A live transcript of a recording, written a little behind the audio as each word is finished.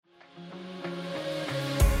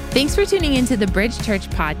Thanks for tuning into the Bridge Church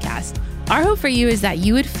podcast. Our hope for you is that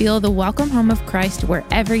you would feel the welcome home of Christ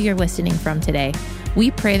wherever you're listening from today.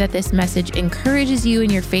 We pray that this message encourages you in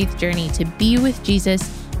your faith journey to be with Jesus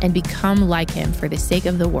and become like him for the sake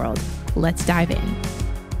of the world. Let's dive in.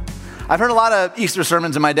 I've heard a lot of Easter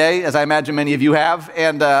sermons in my day, as I imagine many of you have,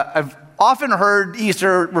 and I've often heard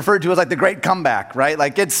Easter referred to as like the great comeback, right?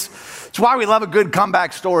 Like it's why we love a good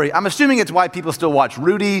comeback story. I'm assuming it's why people still watch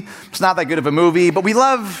Rudy. It's not that good of a movie, but we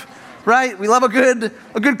love, right? We love a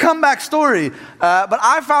good comeback story. But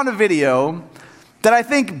I found a video that I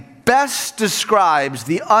think best describes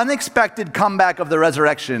the unexpected comeback of the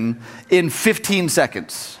resurrection in 15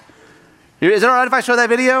 seconds. Is it all right if I show that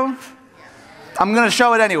video? I'm going to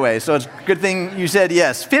show it anyway, so it's a good thing you said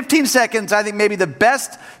yes. 15 seconds, I think maybe the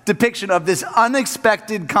best depiction of this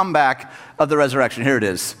unexpected comeback of the resurrection. Here it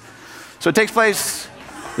is. So it takes place,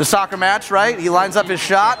 the soccer match, right? He lines up his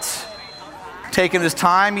shot, taking his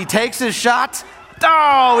time. He takes his shot.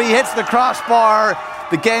 Oh, he hits the crossbar.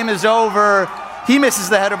 The game is over. He misses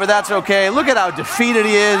the header, but that's okay. Look at how defeated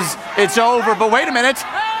he is. It's over, but wait a minute.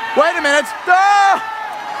 Oh!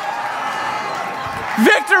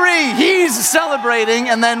 Victory! He's celebrating,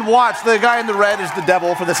 and then watch, the guy in the red is the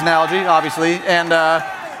devil for this analogy, obviously, and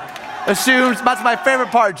assumes, that's my favorite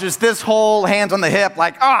part, just this whole hands on the hip,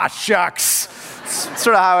 like, shucks. It's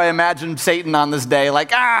sort of how I imagine Satan on this day,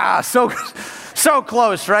 like, so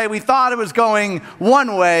close, right? We thought it was going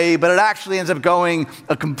one way, but it actually ends up going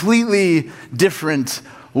a completely different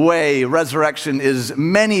way. Resurrection is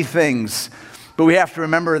many things. But we have to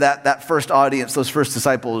remember that that first audience, those first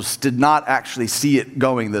disciples, did not actually see it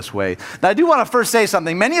going this way. Now, I do want to first say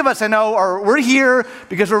something. Many of us, I know, we're here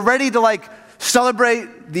because we're ready to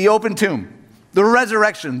celebrate the open tomb, the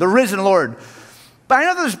resurrection, the risen Lord. But I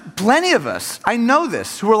know there's plenty of us, I know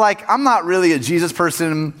this, who are like, I'm not really a Jesus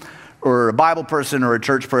person or a Bible person or a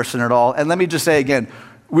church person at all. And let me just say again,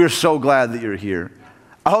 we're so glad that you're here.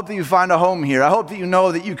 I hope that you find a home here. I hope that you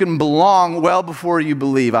know that you can belong well before you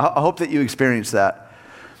believe. I hope that you experience that.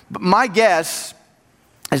 But my guess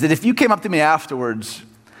is that if you came up to me afterwards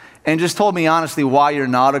and just told me honestly why you're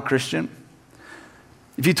not a Christian,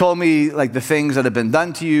 if you told me the things that have been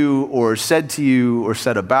done to you or said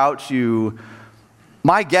about you,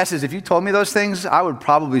 my guess is if you told me those things, I would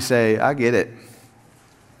probably say, I get it.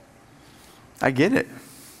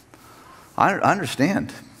 I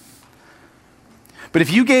understand. But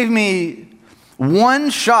if you gave me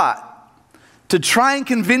one shot to try and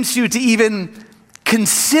convince you to even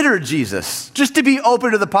consider Jesus, just to be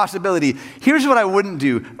open to the possibility, here's what I wouldn't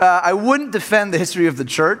do. I wouldn't defend the history of the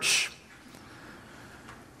church.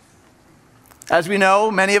 As we know,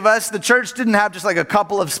 many of us, the church didn't have just a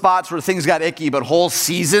couple of spots where things got icky, but whole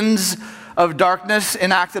seasons of darkness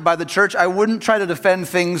enacted by the church. I wouldn't try to defend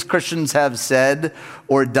things Christians have said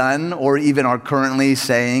or done or even are currently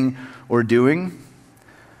saying or doing.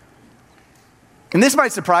 And this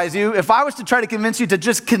might surprise you. If I was to try to convince you to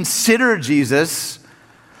just consider Jesus,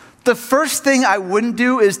 the first thing I wouldn't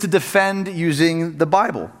do is to defend using the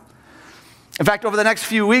Bible. In fact, over the next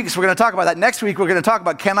few weeks, we're going to talk about that. Next week, we're going to talk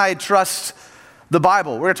about, can I trust the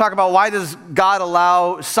Bible? We're going to talk about, why does God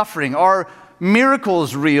allow suffering? Are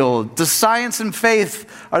miracles real? Does science and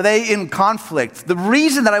faith, are they in conflict? The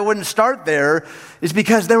reason that I wouldn't start there is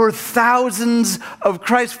because there were thousands of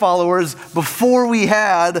Christ followers before we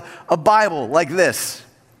had a Bible like this.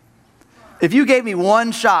 If you gave me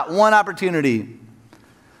one shot, one opportunity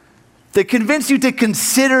to convince you to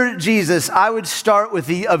consider Jesus, I would start with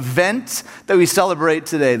the event that we celebrate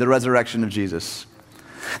today, the resurrection of Jesus.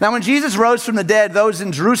 Now, when Jesus rose from the dead, those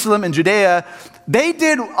in Jerusalem and Judea, they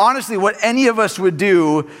did honestly what any of us would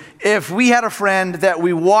do if we had a friend that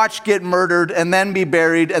we watched get murdered and then be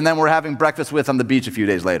buried and then we're having breakfast with on the beach a few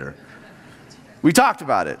days later. We talked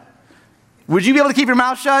about it. Would you be able to keep your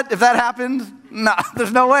mouth shut if that happened? No,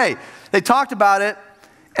 there's no way. They talked about it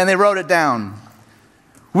and they wrote it down.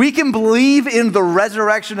 We can believe in the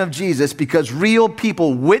resurrection of Jesus because real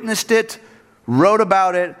people witnessed it, wrote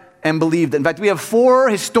about it, and believed it. In fact, we have 4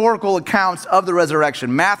 historical accounts of the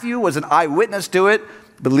resurrection. Matthew was an eyewitness to it,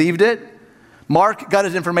 believed it. Mark got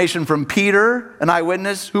his information from Peter, an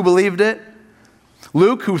eyewitness who believed it.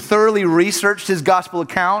 Luke, who thoroughly researched his gospel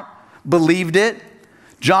account, believed it.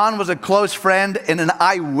 John was a close friend and an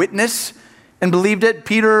eyewitness and believed it.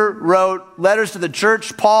 Peter wrote letters to the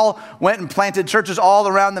church. Paul went and planted churches all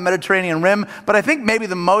around the Mediterranean rim. But I think maybe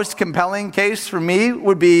the most compelling case for me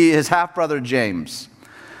would be his half-brother James.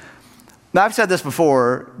 Now, I've said this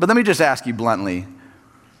before, but let me just ask you bluntly.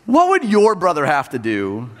 What would your brother have to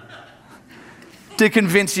do to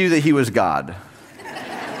convince you that he was God?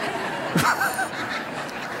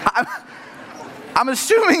 I'm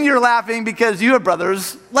assuming you're laughing because you have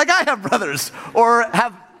brothers like I have brothers, or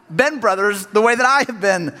have been brothers the way that I have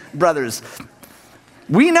been brothers.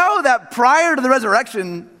 We know that prior to the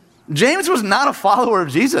resurrection, James was not a follower of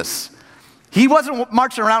Jesus. He wasn't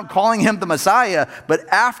marching around calling him the Messiah, but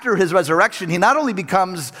after his resurrection, he not only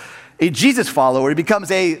becomes a Jesus follower, he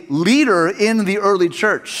becomes a leader in the early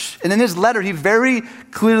church. And in his letter, he very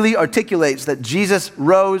clearly articulates that Jesus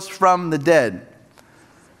rose from the dead.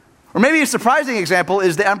 Or maybe a surprising example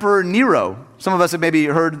is the Emperor Nero. Some of us have maybe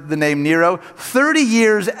heard the name Nero. 30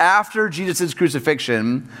 years after Jesus'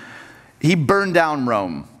 crucifixion, he burned down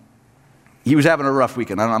Rome. He was having a rough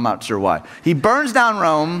weekend. I'm not sure why. He burns down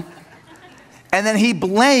Rome, and then he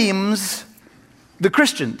blames the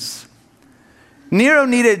Christians. Nero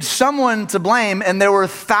needed someone to blame, and there were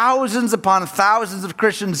thousands upon thousands of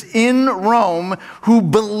Christians in Rome who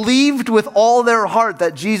believed with all their heart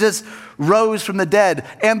that Jesus rose from the dead.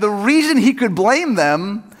 And the reason he could blame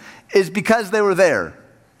them is because they were there,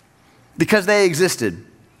 because they existed.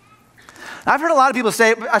 I've heard a lot of people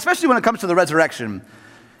say, especially when it comes to the resurrection,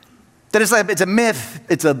 that it's a myth,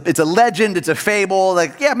 it's a legend, it's a fable.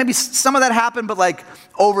 Like, yeah, maybe some of that happened, but like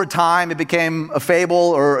over time it became a fable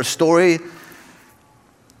or a story.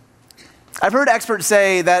 I've heard experts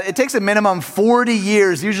say that it takes a minimum 40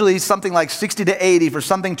 years, usually something like 60 to 80, for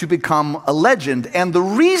something to become a legend. And the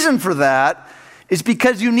reason for that is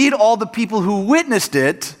because you need all the people who witnessed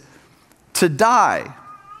it to die.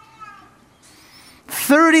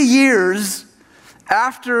 30 years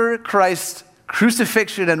after Christ's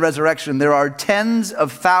crucifixion and resurrection, there are tens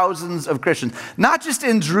of thousands of Christians, not just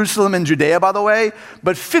in Jerusalem and Judea, by the way,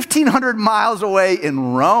 but 1,500 miles away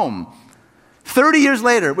in Rome. 30 years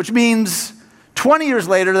later, which means 20 years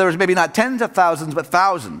later, there was maybe not tens of thousands, but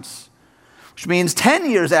thousands. Which means 10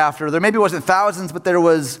 years after, there maybe wasn't thousands, but there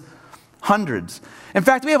was hundreds. In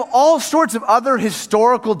fact, we have all sorts of other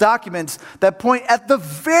historical documents that point at the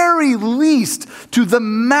very least to the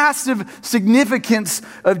massive significance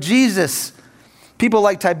of Jesus. People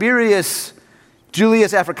like Tiberius,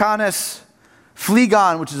 Julius Africanus,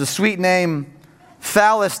 Phlegon, which is a sweet name,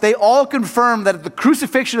 Thallus, they all confirm that at the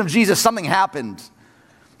crucifixion of Jesus, something happened.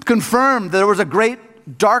 Confirmed that there was a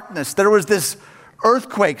great darkness, there was this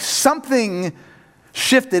earthquake, something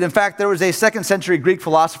shifted. In fact, there was a 2nd century Greek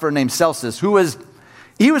philosopher named Celsus who was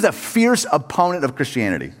a fierce opponent of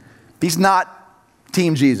Christianity. He's not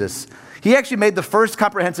Team Jesus. He actually made the first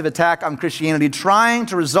comprehensive attack on Christianity, trying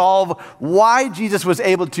to resolve why Jesus was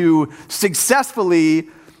able to successfully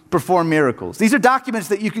perform miracles. These are documents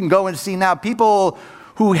that you can go and see now. People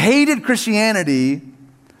who hated Christianity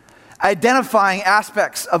identifying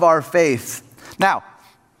aspects of our faith. Now,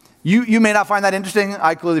 you may not find that interesting.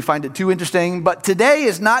 I clearly find it too interesting. But today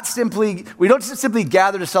is not simply, we don't simply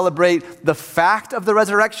gather to celebrate the fact of the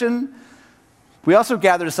resurrection. We also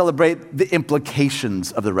gather to celebrate the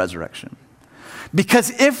implications of the resurrection. Because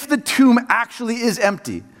if the tomb actually is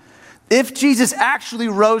empty, if Jesus actually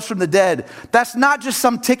rose from the dead, that's not just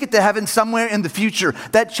some ticket to heaven somewhere in the future.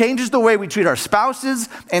 That changes the way we treat our spouses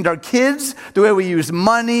and our kids, the way we use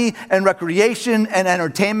money and recreation and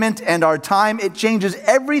entertainment and our time. It changes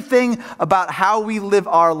everything about how we live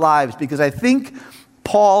our lives, because I think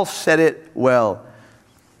Paul said it well.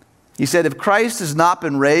 He said, if Christ has not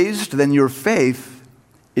been raised, then your faith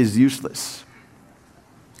is useless.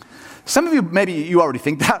 Some of you, maybe you already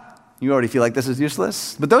think that. You already feel like this is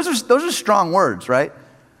useless. But those are strong words, right?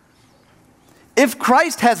 If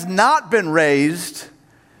Christ has not been raised,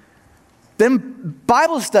 then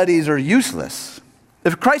Bible studies are useless.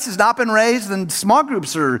 If Christ has not been raised, then small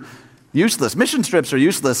groups are useless. Mission trips are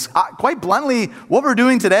useless. Quite bluntly, what we're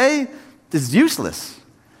doing today is useless.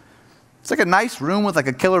 It's like a nice room with like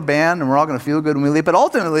a killer band, and we're all going to feel good when we leave. But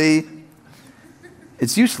ultimately,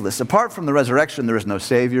 it's useless. Apart from the resurrection, there is no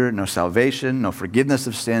Savior, no salvation, no forgiveness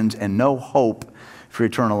of sins, and no hope for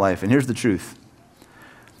eternal life. And here's the truth.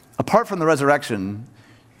 Apart from the resurrection,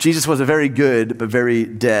 Jesus was a very good but very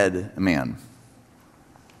dead man.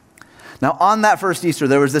 Now, on that first Easter,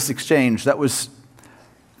 there was this exchange that was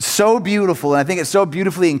so beautiful, and I think it so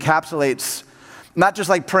beautifully encapsulates not just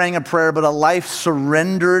like praying a prayer, but a life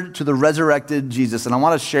surrendered to the resurrected Jesus. And I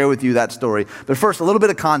want to share with you that story. But first, a little bit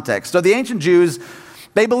of context. So the ancient Jews,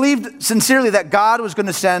 they believed sincerely that God was going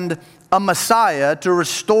to send a Messiah to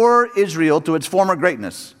restore Israel to its former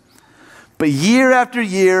greatness. But year after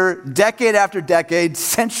year, decade after decade,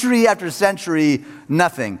 century after century,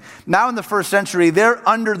 nothing. Now in the first century, they're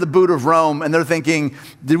under the boot of Rome, and they're thinking,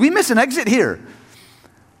 did we miss an exit here?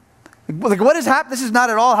 Like, what has happened? This is not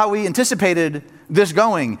at all how we anticipated this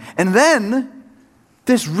going. And then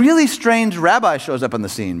this really strange rabbi shows up on the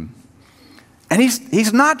scene. And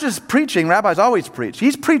he's not just preaching, rabbis always preach.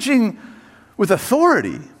 He's preaching with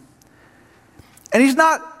authority. And he's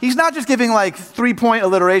not just giving like 3-point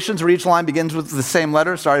alliterations where each line begins with the same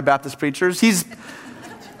letter. Sorry, Baptist preachers. He's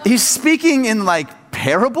speaking in like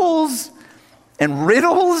parables and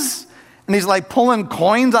riddles, and he's like pulling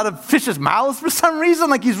coins out of fish's mouths for some reason.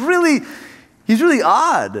 Like he's really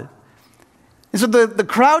odd. And so the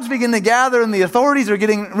crowds begin to gather, and the authorities are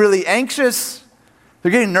getting really anxious.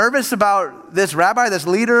 They're getting nervous about this rabbi, this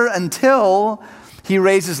leader, until he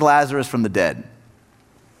raises Lazarus from the dead.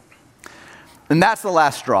 And that's the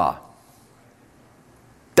last straw.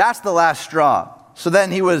 That's the last straw. So then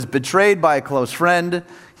he was betrayed by a close friend.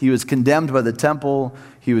 He was condemned by the temple.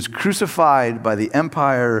 He was crucified by the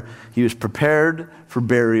empire. He was prepared for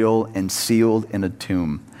burial and sealed in a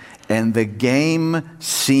tomb. And the game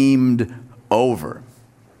seemed over.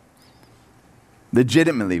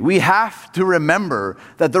 Legitimately. We have to remember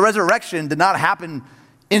that the resurrection did not happen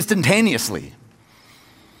instantaneously.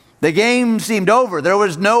 The game seemed over. There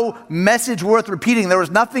was no message worth repeating. There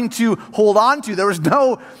was nothing to hold on to. There was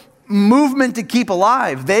no movement to keep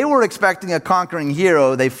alive. They were expecting a conquering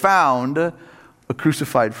hero. They found a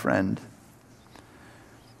crucified friend.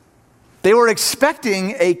 They were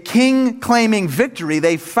expecting a king claiming victory.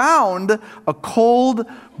 They found a cold,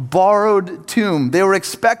 borrowed tomb. They were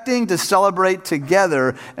expecting to celebrate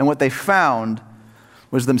together, and what they found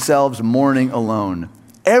was themselves mourning alone.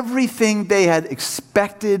 Everything they had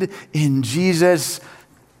expected in Jesus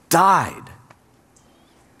died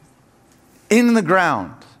in the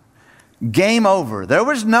ground. Game over. There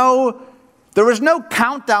was no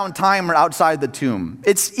countdown timer outside the tomb.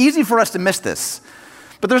 It's easy for us to miss this.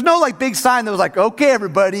 But there's no like big sign that was like, okay,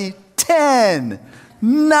 everybody, 10,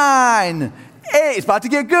 9, 8, it's about to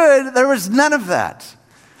get good. There was none of that.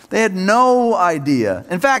 They had no idea.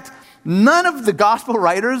 In fact, none of the gospel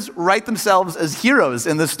writers write themselves as heroes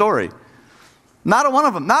in this story. Not one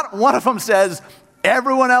of them. Not one of them says,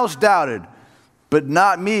 everyone else doubted, but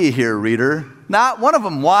not me here, reader. Not one of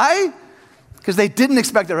them. Why? Because they didn't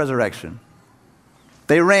expect the resurrection.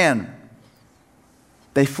 They ran.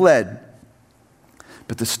 They fled.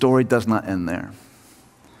 But the story does not end there.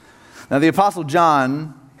 Now, the Apostle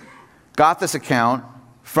John got this account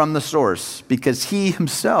from the source because he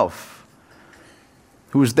himself,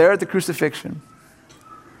 who was there at the crucifixion,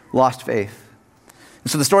 lost faith.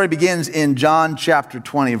 And so the story begins in John chapter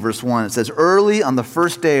 20, verse 1. It says, early on the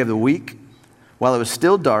first day of the week, while it was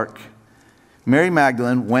still dark, Mary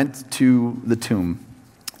Magdalene went to the tomb.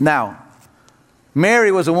 Now,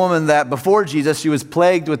 Mary was a woman that before Jesus, she was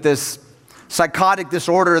plagued with this psychotic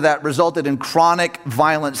disorder that resulted in chronic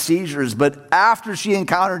violent seizures. But after she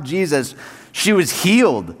encountered Jesus, she was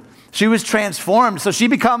healed. She was transformed. So she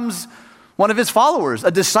becomes one of his followers,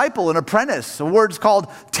 a disciple, an apprentice. The word's called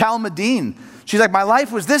Talmudine. She's like, my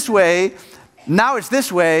life was this way. Now it's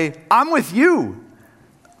this way. I'm with you.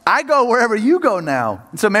 I go wherever you go now.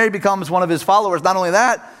 And so Mary becomes one of his followers. Not only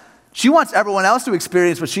that, she wants everyone else to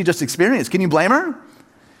experience what she just experienced. Can you blame her?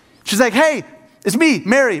 She's like, hey, it's me,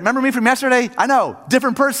 Mary. Remember me from yesterday? I know,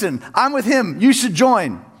 different person. I'm with him. You should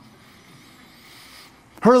join.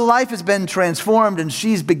 Her life has been transformed, and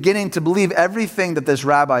she's beginning to believe everything that this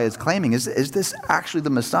rabbi is claiming. Is this actually the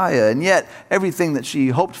Messiah? And yet, everything that she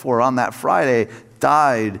hoped for on that Friday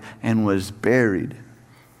died and was buried.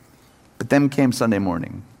 But then came Sunday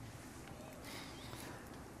morning.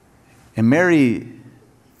 And Mary,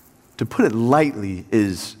 to put it lightly,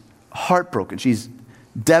 is heartbroken. She's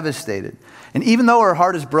devastated. And even though her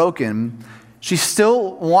heart is broken, she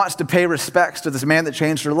still wants to pay respects to this man that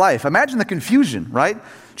changed her life. Imagine the confusion, right?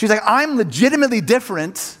 She's like, I'm legitimately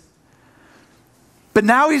different, but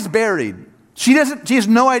now he's buried. She has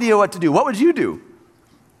no idea what to do. What would you do?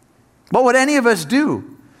 What would any of us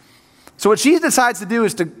do? So what she decides to do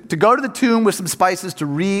is to go to the tomb with some spices to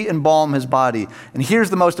re-embalm his body. And here's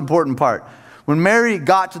the most important part. When Mary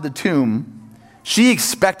got to the tomb, she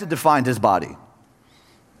expected to find his body.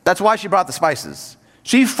 That's why she brought the spices.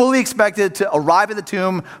 She fully expected to arrive at the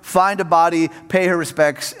tomb, find a body, pay her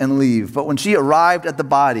respects, and leave. But when she arrived at the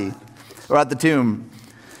body, or at the tomb,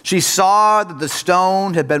 she saw that the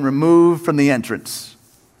stone had been removed from the entrance.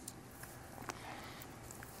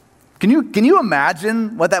 Can you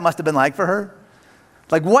imagine what that must have been like for her?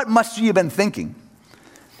 Like, what must she have been thinking?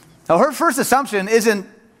 Now, her first assumption isn't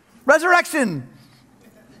resurrection.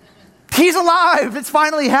 He's alive. It's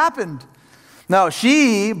finally happened. No,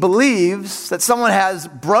 she believes that someone has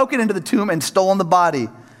broken into the tomb and stolen the body.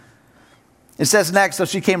 It says next, so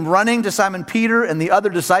she came running to Simon Peter and the other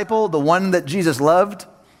disciple, the one that Jesus loved.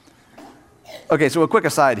 Okay, so a quick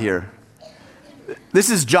aside here. This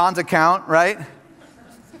is John's account, right?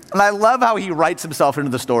 And I love how he writes himself into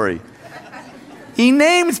the story. He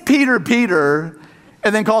names Peter Peter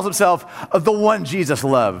and then calls himself the one Jesus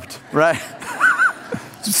loved, right?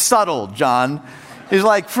 Subtle, John. He's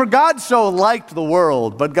like, for God so liked the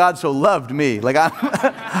world, but God so loved me. Like,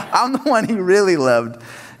 I'm the one he really loved.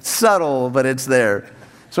 Subtle, but it's there.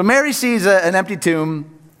 So Mary sees an empty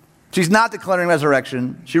tomb. She's not declaring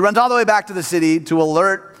resurrection. She runs all the way back to the city to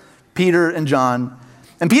alert Peter and John.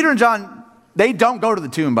 And Peter and John, they don't go to the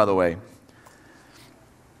tomb, by the way.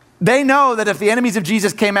 They know that if the enemies of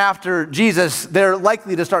Jesus came after Jesus, they're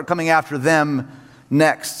likely to start coming after them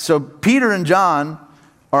next. So Peter and John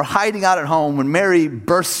are hiding out at home when Mary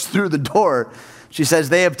bursts through the door. She says,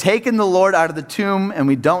 they have taken the Lord out of the tomb and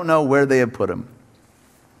we don't know where they have put him.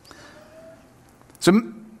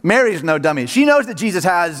 So Mary's no dummy. She knows that Jesus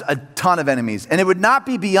has a ton of enemies, and it would not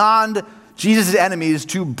be beyond Jesus' enemies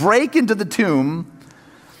to break into the tomb,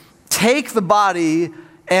 take the body,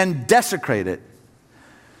 and desecrate it.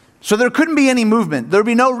 So there couldn't be any movement. There would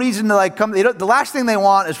be no reason to come. The last thing they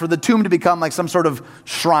want is for the tomb to become like some sort of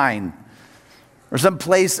shrine or some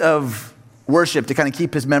place of worship to kind of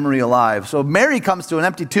keep his memory alive. So Mary comes to an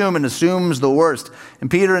empty tomb and assumes the worst.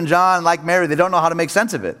 And Peter and John, like Mary, they don't know how to make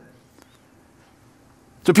sense of it.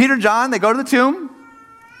 So Peter and John, they go to the tomb.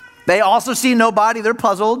 They also see no body. They're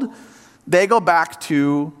puzzled. They go back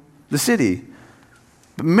to the city.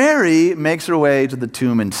 But Mary makes her way to the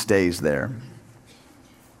tomb and stays there.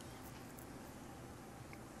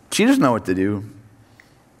 She doesn't know what to do.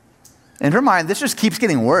 In her mind, this just keeps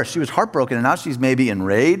getting worse. She was heartbroken, and now she's maybe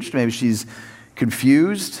enraged. Maybe she's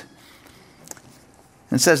confused.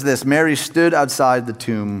 And it says this, Mary stood outside the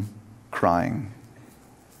tomb crying.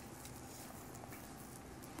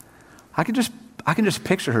 I can just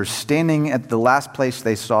picture her standing at the last place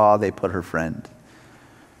they saw they put her friend.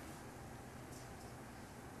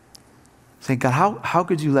 Saying, God, how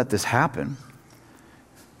could you let this happen?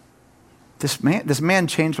 This man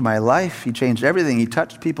changed my life. He changed everything. He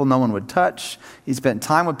touched people no one would touch. He spent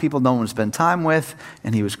time with people no one would spend time with.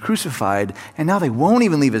 And he was crucified. And now they won't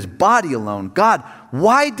even leave his body alone. God,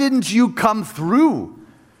 why didn't you come through?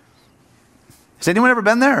 Has anyone ever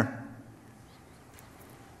been there?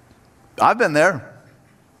 I've been there.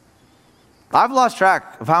 I've lost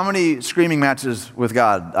track of how many screaming matches with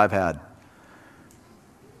God I've had.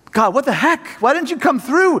 God, what the heck? Why didn't you come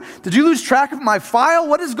through? Did you lose track of my file?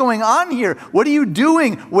 What is going on here? What are you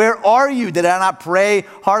doing? Where are you? Did I not pray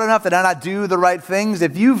hard enough? Did I not do the right things?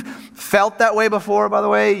 If you've felt that way before, by the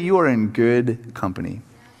way, you are in good company.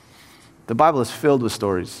 The Bible is filled with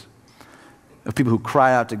stories of people who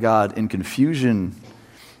cry out to God in confusion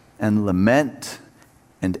and lament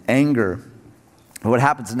and anger. But what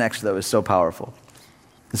happens next, though, is so powerful.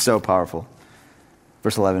 It's so powerful.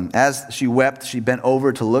 Verse 11, as she wept, she bent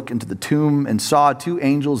over to look into the tomb and saw two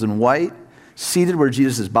angels in white seated where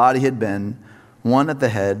Jesus' body had been, one at the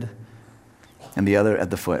head and the other at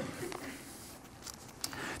the foot.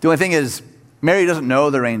 The only thing is, Mary doesn't know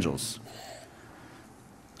they're angels.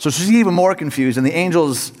 So she's even more confused, and the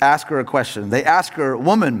angels ask her a question. They ask her,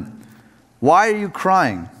 woman, why are you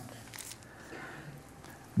crying?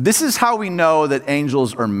 This is how we know that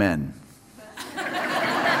angels are men.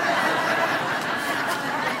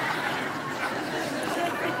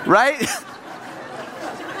 Right?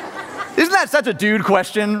 Isn't that such a dude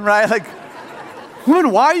question, right? Like,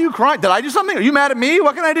 woman, why are you crying? Did I do something? Are you mad at me?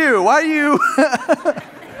 What can I do? Why are you?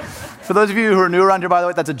 For those of you who are new around here, by the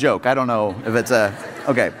way, that's a joke. I don't know if it's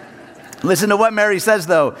okay. Listen to what Mary says,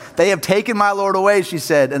 though. They have taken my Lord away, she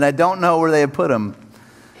said, and I don't know where they have put him.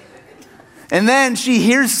 And then she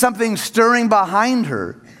hears something stirring behind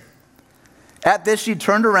her. At this, she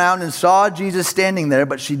turned around and saw Jesus standing there,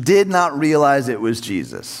 but she did not realize it was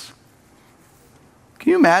Jesus.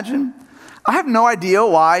 Can you imagine? I have no idea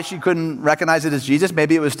why she couldn't recognize it as Jesus.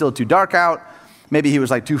 Maybe it was still too dark out. Maybe he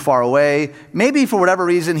was too far away. Maybe for whatever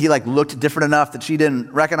reason, he looked different enough that she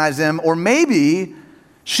didn't recognize him. Or maybe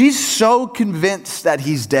she's so convinced that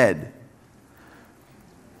he's dead.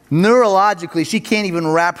 Neurologically, she can't even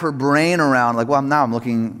wrap her brain around, now I'm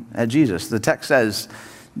looking at Jesus. The text says,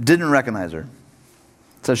 didn't recognize her.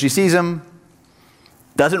 So she sees him,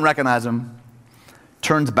 doesn't recognize him,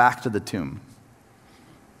 turns back to the tomb,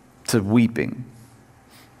 to weeping,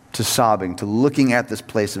 to sobbing, to looking at this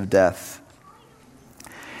place of death.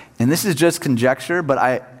 And this is just conjecture,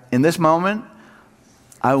 but in this moment,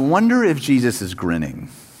 I wonder if Jesus is grinning.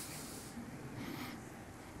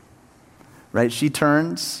 Right? She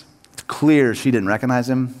turns. It's clear she didn't recognize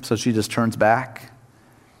him, so she just turns back.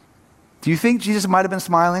 Do you think Jesus might have been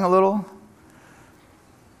smiling a little?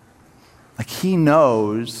 He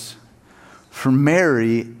knows for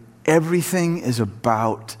Mary, everything is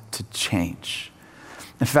about to change.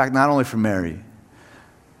 In fact, not only for Mary,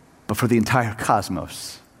 but for the entire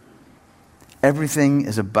cosmos. Everything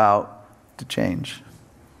is about to change.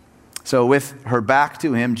 So with her back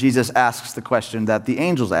to him, Jesus asks the question that the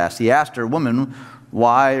angels asked. He asked her, "Woman,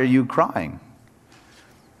 why are you crying?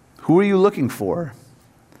 Who are you looking for?"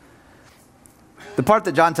 The part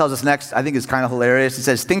that John tells us next, I think, is kind of hilarious. He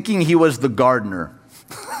says, thinking he was the gardener.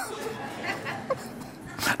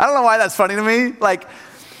 I don't know why that's funny to me. Like,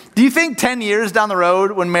 do you think 10 years down the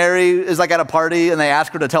road when Mary is like at a party and they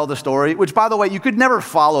ask her to tell the story, which, by the way, you could never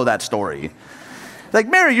follow that story. Like,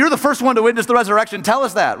 Mary, you're the first one to witness the resurrection. Tell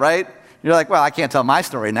us that, right? You're like, well, I can't tell my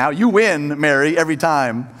story now. You win, Mary, every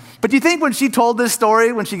time. But do you think when she told this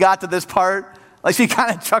story, when she got to this part, like she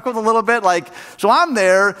kind of chuckled a little bit, like, so I'm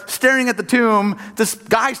there staring at the tomb. This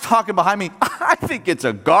guy's talking behind me. I think it's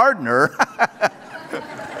a gardener.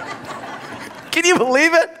 Can you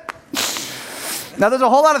believe it? Now, there's a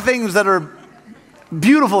whole lot of things that are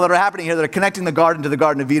beautiful that are happening here that are connecting the garden to the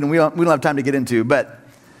Garden of Eden. We don't have time to get into, but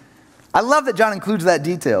I love that John includes that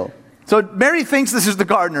detail. So Mary thinks this is the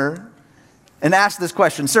gardener and asks this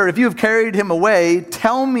question, "Sir, if you have carried him away,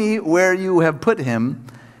 tell me where you have put him,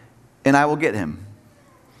 and I will get him."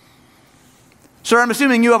 "Sir, I'm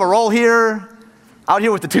assuming you have a role here, out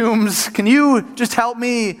here with the tombs. Can you just help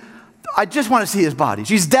me? I just want to see his body."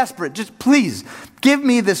 She's desperate. Just please, give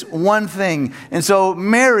me this one thing. And so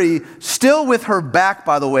Mary, still with her back,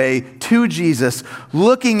 by the way, to Jesus,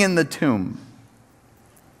 looking in the tomb.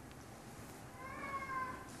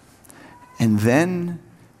 And then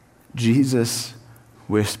Jesus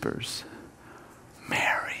whispers,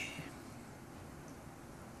 "Mary.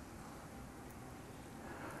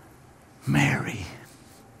 Mary."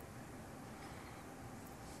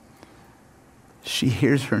 She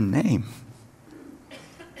hears her name.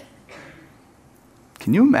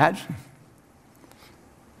 Can you imagine?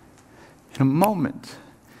 In a moment,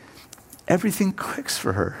 everything clicks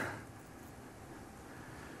for her.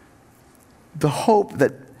 The hope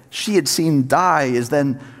that she had seen die is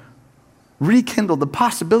then rekindled. The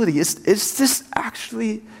possibility is this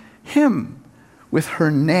actually him? With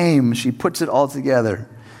her name, she puts it all together.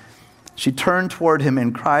 She turned toward him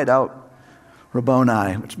and cried out,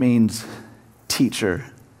 "Rabboni," which means teacher.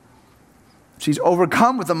 She's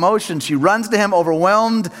overcome with emotion. She runs to him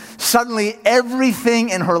overwhelmed. Suddenly, everything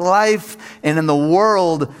in her life and in the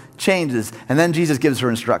world changes. And then Jesus gives her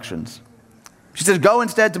instructions. She says, "Go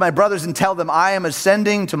instead to my brothers and tell them, I am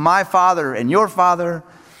ascending to my Father and your Father,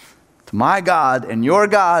 to my God and your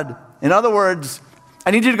God." In other words,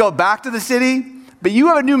 I need you to go back to the city, but you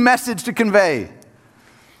have a new message to convey.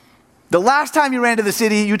 The last time you ran to the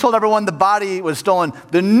city, you told everyone the body was stolen.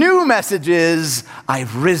 The new message is,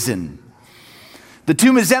 I've risen. The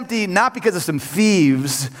tomb is empty, not because of some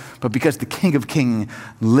thieves, but because the King of Kings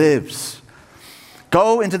lives.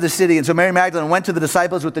 Go into the city. And so Mary Magdalene went to the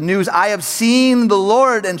disciples with the news, "I have seen the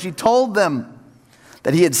Lord." And she told them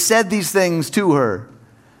that he had said these things to her.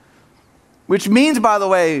 Which means, by the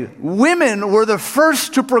way, women were the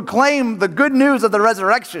first to proclaim the good news of the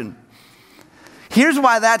resurrection. Here's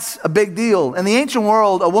why that's a big deal. In the ancient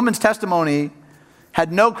world, a woman's testimony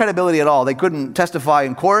had no credibility at all. They couldn't testify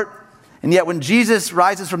in court. And yet when Jesus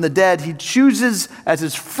rises from the dead, he chooses as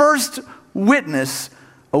his first witness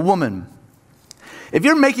a woman. If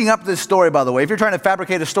you're making up this story, by the way, if you're trying to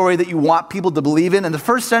fabricate a story that you want people to believe in the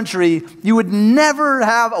first century, you would never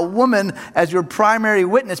have a woman as your primary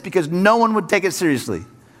witness because no one would take it seriously.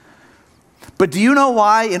 But do you know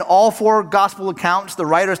why in all four gospel accounts the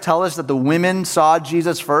writers tell us that the women saw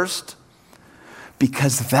Jesus first?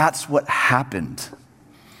 Because that's what happened.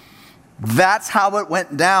 That's how it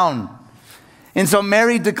went down. And so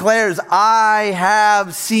Mary declares, "I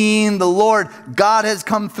have seen the Lord. God has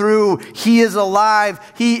come through. He is alive.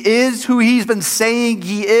 He is who he's been saying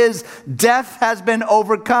he is. Death has been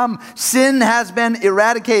overcome. Sin has been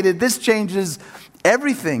eradicated." This changes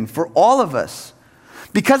everything for all of us.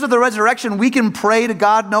 Because of the resurrection, we can pray to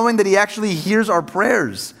God knowing that he actually hears our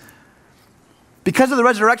prayers. Because of the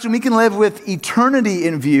resurrection, we can live with eternity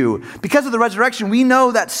in view. Because of the resurrection, we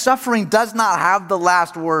know that suffering does not have the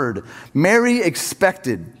last word. Mary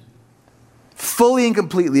expected fully and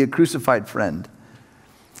completely a crucified friend.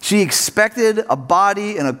 She expected a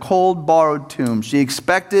body in a cold, borrowed tomb. She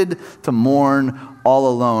expected to mourn all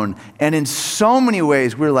alone. And in so many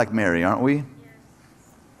ways, we're like Mary, aren't we?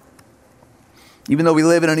 Even though we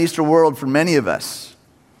live in an Easter world for many of us,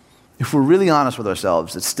 if we're really honest with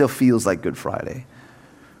ourselves, it still feels like Good Friday.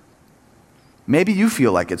 Maybe you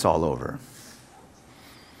feel like it's all over,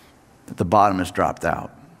 that the bottom has dropped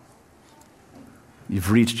out. You've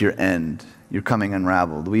reached your end. You're coming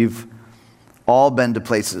unraveled. We've all been to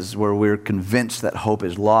places where we're convinced that hope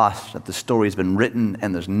is lost, that the story's been written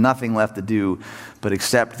and there's nothing left to do but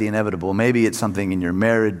accept the inevitable. Maybe it's something in your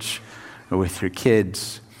marriage or with your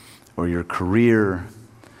kids or your career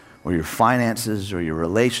or your finances or your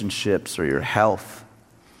relationships or your health.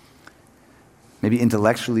 Maybe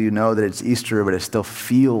intellectually you know that it's Easter, but it still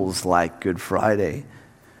feels like Good Friday.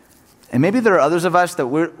 And maybe there are others of us that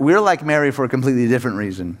we're like Mary for a completely different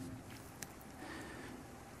reason.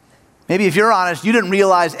 Maybe if you're honest, you didn't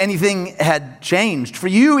realize anything had changed. For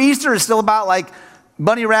you, Easter is still about like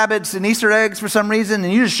bunny rabbits and Easter eggs for some reason,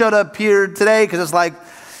 and you just showed up here today because it's like,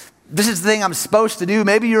 this is the thing I'm supposed to do.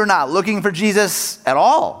 Maybe you're not looking for Jesus at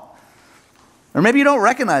all. Or maybe you don't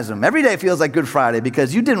recognize him. Every day feels like Good Friday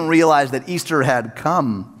because you didn't realize that Easter had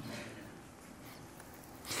come.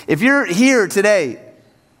 If you're here today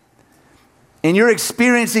and you're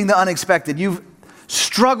experiencing the unexpected, you've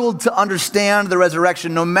struggled to understand the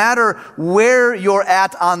resurrection, no matter where you're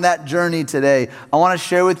at on that journey today, I want to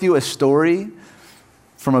share with you a story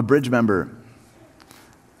from a Bridge member,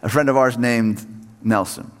 a friend of ours named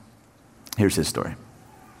Nelson. Here's his story.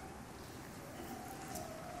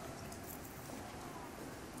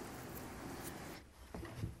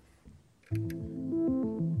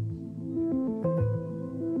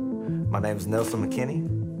 My name is Nelson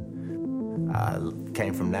McKinney. I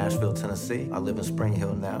came from Nashville, Tennessee. I live in Spring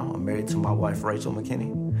Hill now. I'm married to my wife, Rachel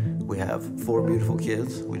McKinney. We have 4 beautiful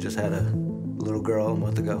kids. We just had a little girl a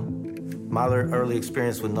month ago. My early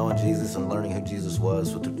experience with knowing Jesus and learning who Jesus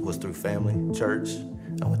was through family, church.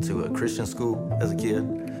 I went to a Christian school as a kid.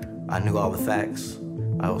 I knew all the facts.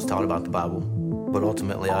 I was taught about the Bible. But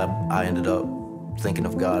ultimately, I ended up thinking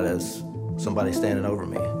of God as somebody standing over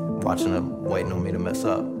me, watching him, waiting on me to mess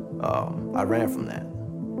up. I ran from that.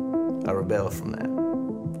 I rebelled from that,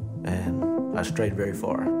 and I strayed very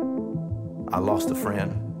far. I lost a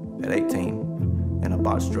friend at 18 in a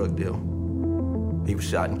botched drug deal. He was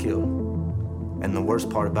shot and killed. And the worst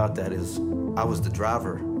part about that is I was the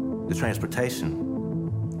driver, the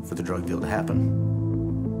transportation for the drug deal to happen.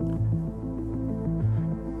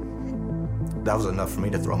 That was enough for me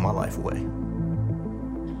to throw my life away.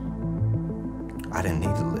 I didn't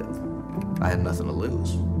need to live. I had nothing to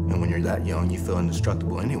lose. And when you're that young, you feel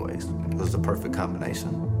indestructible anyways. It was the perfect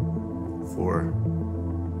combination for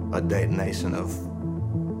a detonation of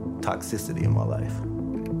toxicity in my life.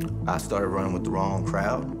 I started running with the wrong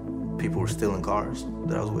crowd. People were stealing cars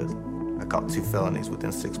that I was with. I caught 2 felonies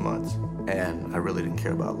within 6 months, and I really didn't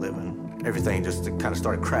care about living. Everything just kind of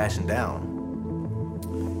started crashing down.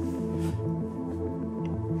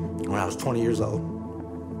 When I was 20 years old,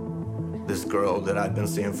 this girl that I'd been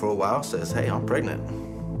seeing for a while says, "Hey, I'm pregnant.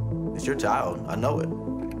 It's your child, I know it."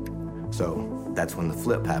 So that's when the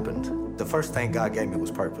flip happened. The first thing God gave me was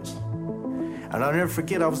purpose. And I'll never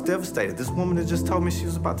forget, I was devastated. This woman had just told me she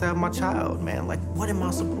was about to have my child, man. Like, what am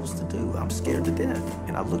I supposed to do? I'm scared to death.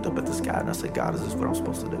 And I looked up at the sky and I said, "God, is this what I'm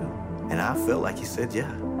supposed to do?" And I felt like he said, yeah.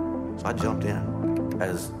 So I jumped in.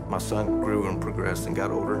 As my son grew and progressed and got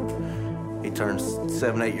older, he turned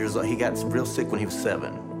 7, 8 years old. He got real sick when he was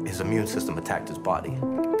 7. His immune system attacked his body.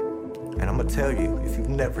 And I'm gonna tell you, if you've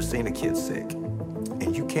never seen a kid sick,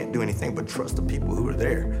 and you can't do anything but trust the people who are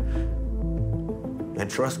there, and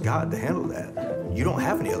trust God to handle that, you don't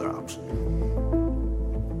have any other option.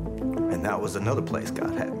 And that was another place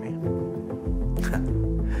God had me.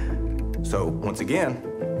 So once again,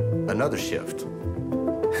 another shift.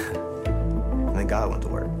 And then God went to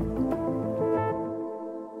work.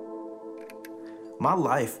 My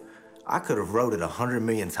life, I could have wrote it 100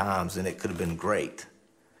 million times and it could have been great,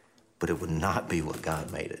 but it would not be what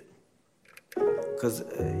God made it. Because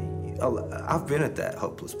I've been at that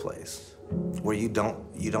hopeless place where you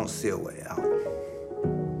don't see a way out.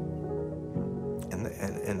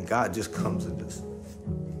 And God just comes and just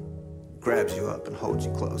grabs you up and holds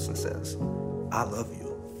you close and says, "I love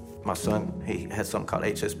you." My son, he had something called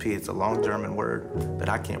HSP. It's a long German word that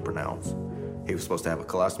I can't pronounce. He was supposed to have a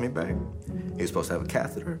colostomy bag. He was supposed to have a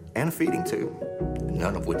catheter and a feeding tube,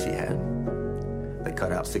 none of which he had. They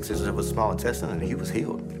cut out 6 inches of his small intestine and he was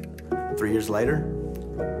healed. 3 years later,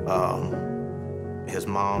 his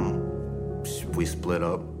mom, we split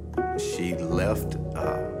up. She left.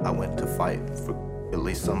 I went to fight for at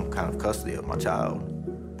least some kind of custody of my child.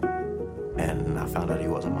 And I found out he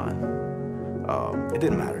wasn't mine. It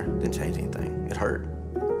didn't matter. It didn't change anything. It hurt.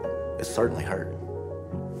 It certainly hurt.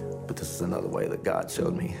 But this is another way that God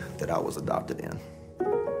showed me that I was adopted in.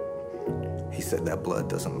 He said that blood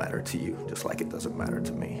doesn't matter to you, just like it doesn't matter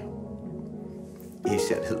to me. He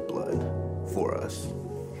shed his blood for us,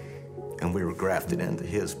 and we were grafted into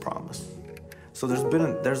his promise. So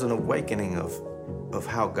there's an awakening of of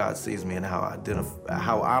how God sees me and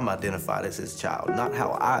how I'm identified as his child. Not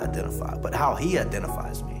how I identify, but how he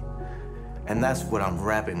identifies me. And that's what I'm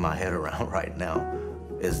wrapping my head around right now,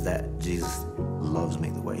 is that Jesus loves me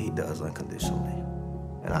the way he does unconditionally.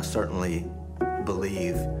 And I certainly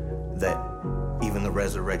believe that even the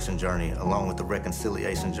resurrection journey, along with the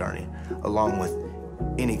reconciliation journey, along with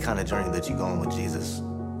any kind of journey that you go on with Jesus,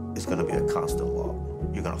 is going to be a constant walk.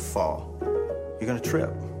 You're going to fall. You're going to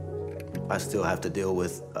trip. I still have to deal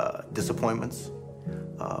with disappointments.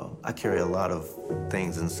 I carry a lot of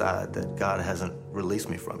things inside that God hasn't released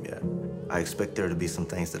me from yet. I expect there to be some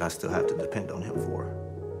things that I still have to depend on him for.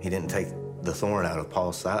 He didn't take the thorn out of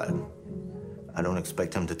Paul's side. I don't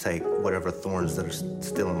expect him to take whatever thorns that are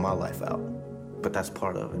still in my life out. But that's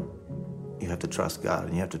part of it. You have to trust God,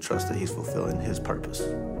 and you have to trust that he's fulfilling his purpose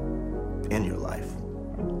in your life.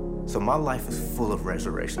 So my life is full of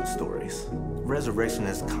resurrection stories. Resurrection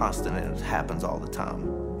is constant, and it happens all the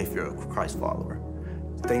time if you're a Christ follower.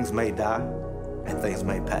 Things may die and things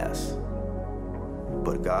may pass,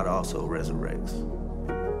 but God also resurrects,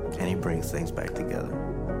 and he brings things back together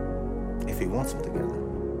if he wants them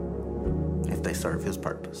together, if they serve his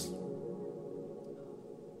purpose.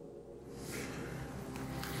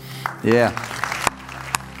 Yeah.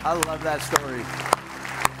 I love that story.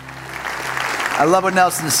 I love what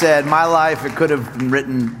Nelson said. My life, it could have been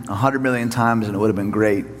written 100 million times and it would have been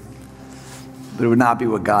great, but it would not be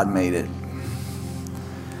what God made it.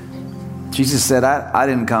 Jesus said, I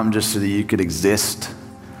didn't come just so that you could exist.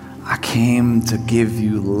 I came to give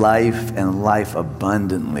you life, and life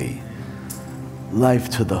abundantly. Life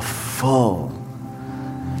to the full.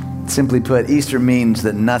 Simply put, Easter means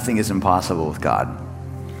that nothing is impossible with God.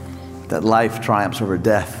 That life triumphs over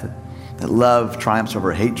death, that love triumphs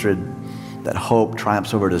over hatred, that hope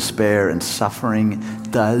triumphs over despair, and suffering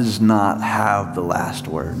does not have the last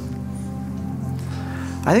word.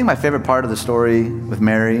 I think my favorite part of the story with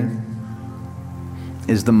Mary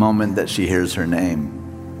is the moment that she hears her name.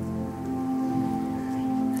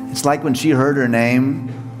 It's like when she heard her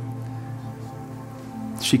name,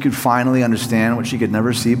 she could finally understand what she could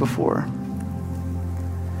never see before.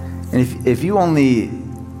 And if you only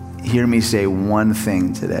hear me say one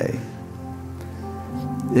thing today,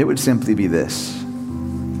 it would simply be this.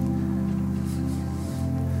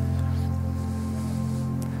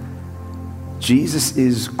 Jesus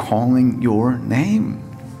is calling your name.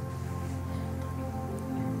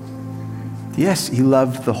 Yes, he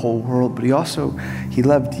loved the whole world, but he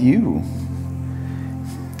loved you.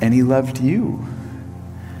 And he loved you.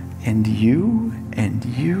 And you, and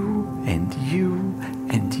you, and you,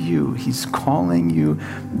 and you. He's calling you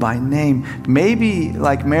by name. Maybe,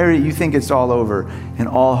 like Mary, you think it's all over and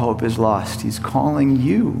all hope is lost. He's calling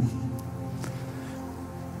you.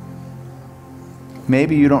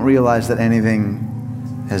 Maybe you don't realize that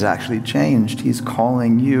anything has actually changed. He's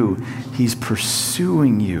calling you. He's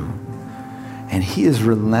pursuing you. And he is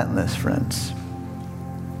relentless, friends.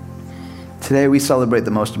 Today we celebrate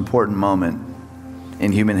the most important moment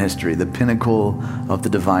in human history, the pinnacle of the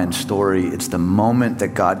divine story. It's the moment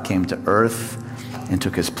that God came to earth and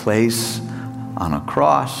took his place on a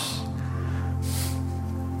cross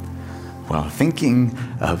while thinking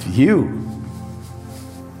of you.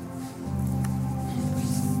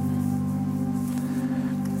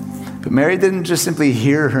 But Mary didn't just simply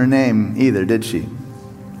hear her name either, did she?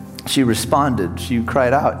 She responded. She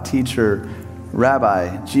cried out, "Teacher,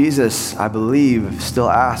 Rabbi." Jesus, I believe, still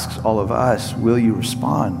asks all of us, will you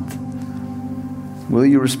respond? Will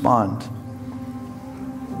you respond?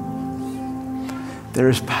 There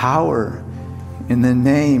is power in the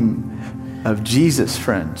name of Jesus,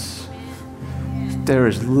 friends. There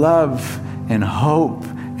is love and hope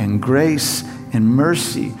and grace and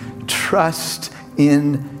mercy. Trust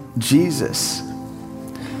in Jesus.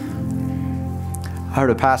 I heard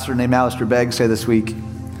a pastor named Alistair Begg say this week,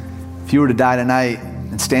 if you were to die tonight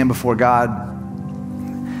and stand before God,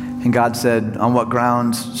 and God said, on what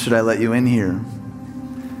grounds should I let you in here?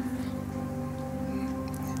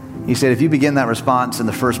 He said, if you begin that response in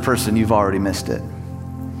the first person, you've already missed it.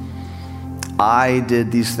 I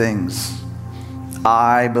did these things.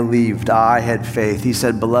 I believed. I had faith. He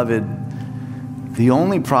said, beloved, the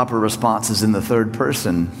only proper response is in the third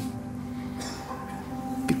person,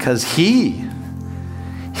 because He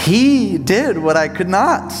did what I could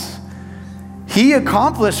not. He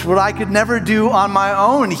accomplished what I could never do on my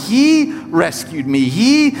own. He rescued me.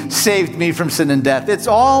 He saved me from sin and death. It's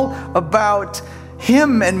all about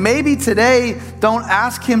Him. And maybe today, don't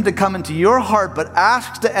ask Him to come into your heart, but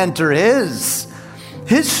ask to enter His.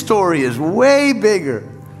 His story is way bigger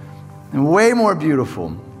and way more beautiful.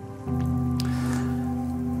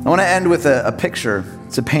 I want to end with a picture.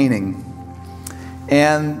 It's a painting.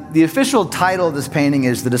 And the official title of this painting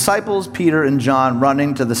is The Disciples, Peter and John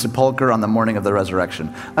Running to the Sepulchre on the Morning of the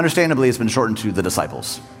Resurrection. Understandably, it's been shortened to The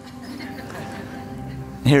Disciples.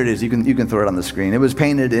 Here it is. You can throw it on the screen. It was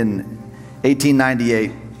painted in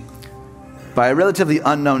 1898 by a relatively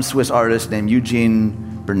unknown Swiss artist named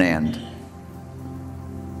Eugene Bernand.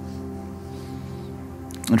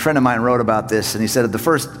 And a friend of mine wrote about this, and he said, at the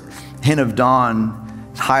first hint of dawn,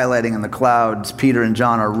 highlighting in the clouds, Peter and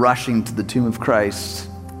John are rushing to the tomb of Christ.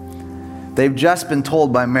 They've just been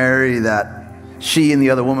told by Mary that she and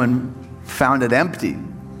the other woman found it empty,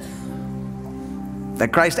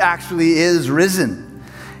 that Christ actually is risen.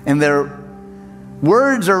 And their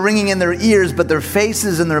words are ringing in their ears, but their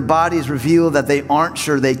faces and their bodies reveal that they aren't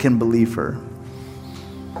sure they can believe her.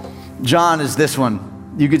 John is this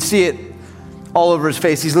one. You could see it all over his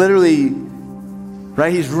face. He's literally,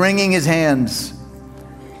 right, he's wringing his hands.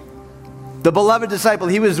 The beloved disciple,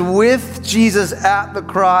 he was with Jesus at the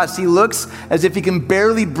cross. He looks as if he can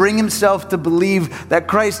barely bring himself to believe that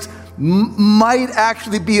Christ might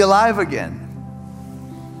actually be alive again.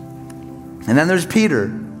 And then there's Peter.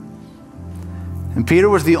 And Peter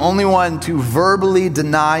was the only one to verbally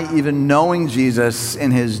deny even knowing Jesus in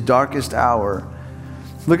his darkest hour.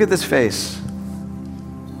 Look at this face.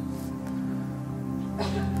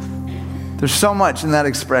 There's so much in that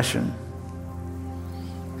expression.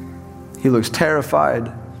 He looks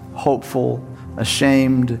terrified, hopeful,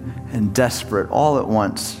 ashamed, and desperate all at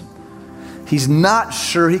once. He's not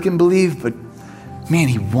sure he can believe, but man,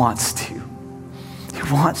 he wants to.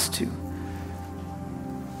 He wants to.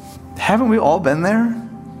 Haven't we all been there?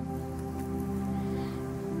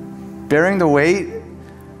 Bearing the weight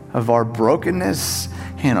of our brokenness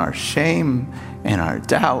and our shame and our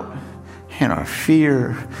doubt and our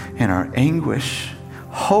fear and our anguish,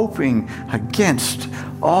 hoping against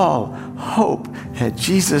all hope that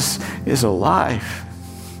Jesus is alive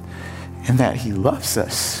and that he loves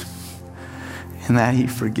us and that he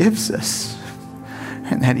forgives us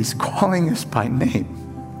and that he's calling us by name.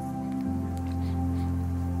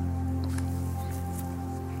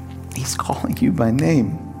 He's calling you by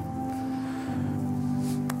name.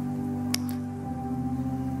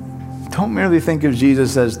 Don't merely think of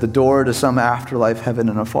Jesus as the door to some afterlife heaven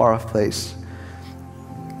in a far-off place.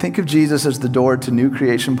 Think of Jesus as the door to new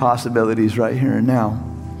creation possibilities right here and now.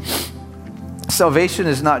 Salvation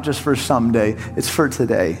is not just for someday, it's for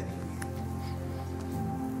today.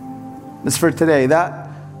 It's for today.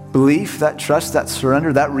 That belief, that trust, that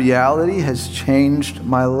surrender, that reality has changed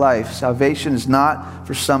my life. Salvation is not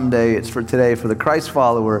for someday, it's for today. For the Christ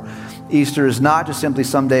follower, Easter is not just simply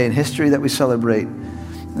some day in history that we celebrate.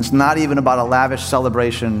 It's not even about a lavish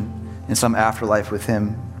celebration in some afterlife with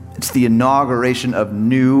him. It's the inauguration of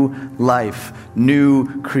new life,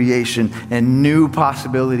 new creation, and new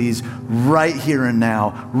possibilities right here and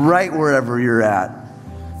now, right wherever you're at.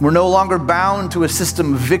 We're no longer bound to a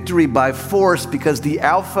system of victory by force, because the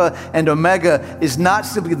Alpha and Omega is not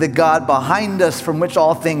simply the God behind us from which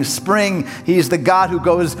all things spring. He is the God who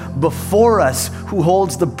goes before us, who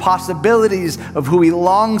holds the possibilities of who he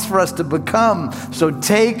longs for us to become. So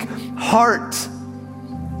take heart.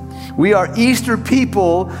 We are Easter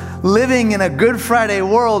people living in a Good Friday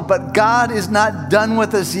world, but God is not done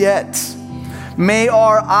with us yet. May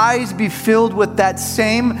our eyes be filled with that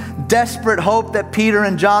same desperate hope that Peter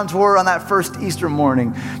and John's were on that first Easter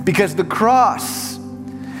morning, because the cross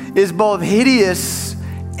is both hideous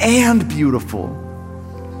and beautiful.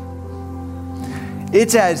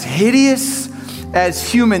 It's as hideous as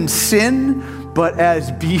human sin, but as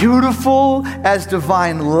beautiful as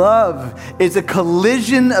divine love. It's a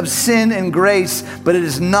collision of sin and grace, but it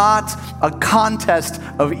is not a contest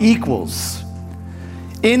of equals.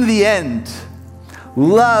 In the end,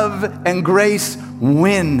 love and grace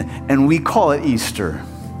win, and we call it Easter.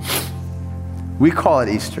 We call it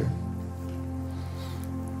Easter.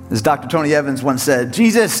 As Dr. Tony Evans once said,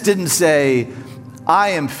 Jesus didn't say,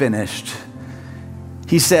 "I am finished."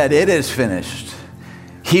 He said, "It is finished."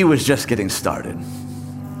 He was just getting started.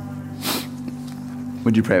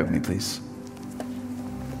 Would you pray with me, please?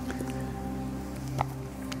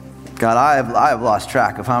 God, I have lost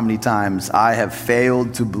track of how many times I have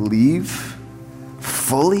failed to believe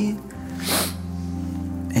fully.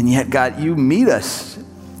 And yet, God, you meet us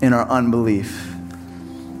in our unbelief,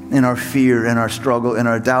 in our fear, in our struggle, in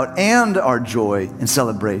our doubt, and our joy and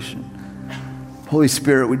celebration. Holy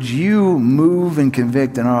Spirit, would you move and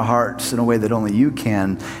convict in our hearts in a way that only you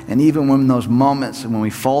can? And even when those moments when we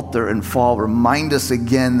falter and fall, remind us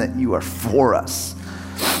again that you are for us,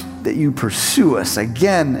 that you pursue us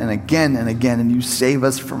again and again and again, and you save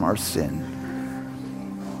us from our sin.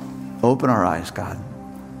 Open our eyes, God,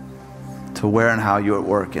 to where and how you're at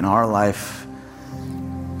work in our life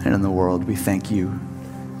and in the world. We thank you.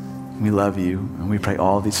 We love you. And we pray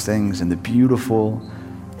all these things in the beautiful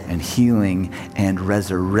and healing and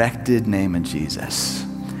resurrected name of Jesus.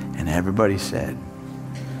 And everybody said,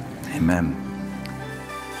 amen.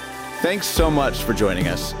 Thanks so much for joining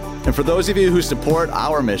us. And for those of you who support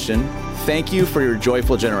our mission, thank you for your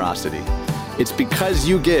joyful generosity. It's because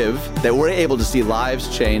you give that we're able to see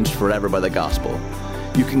lives changed forever by the gospel.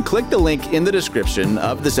 You can click the link in the description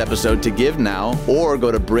of this episode to give now, or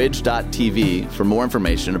go to bridge.tv for more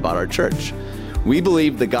information about our church. We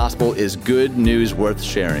believe the gospel is good news worth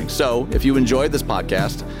sharing. So if you enjoyed this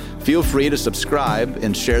podcast, feel free to subscribe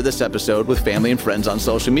and share this episode with family and friends on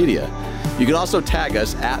social media. You can also tag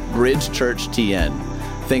us at Bridge Church TN.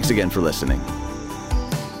 Thanks again for listening.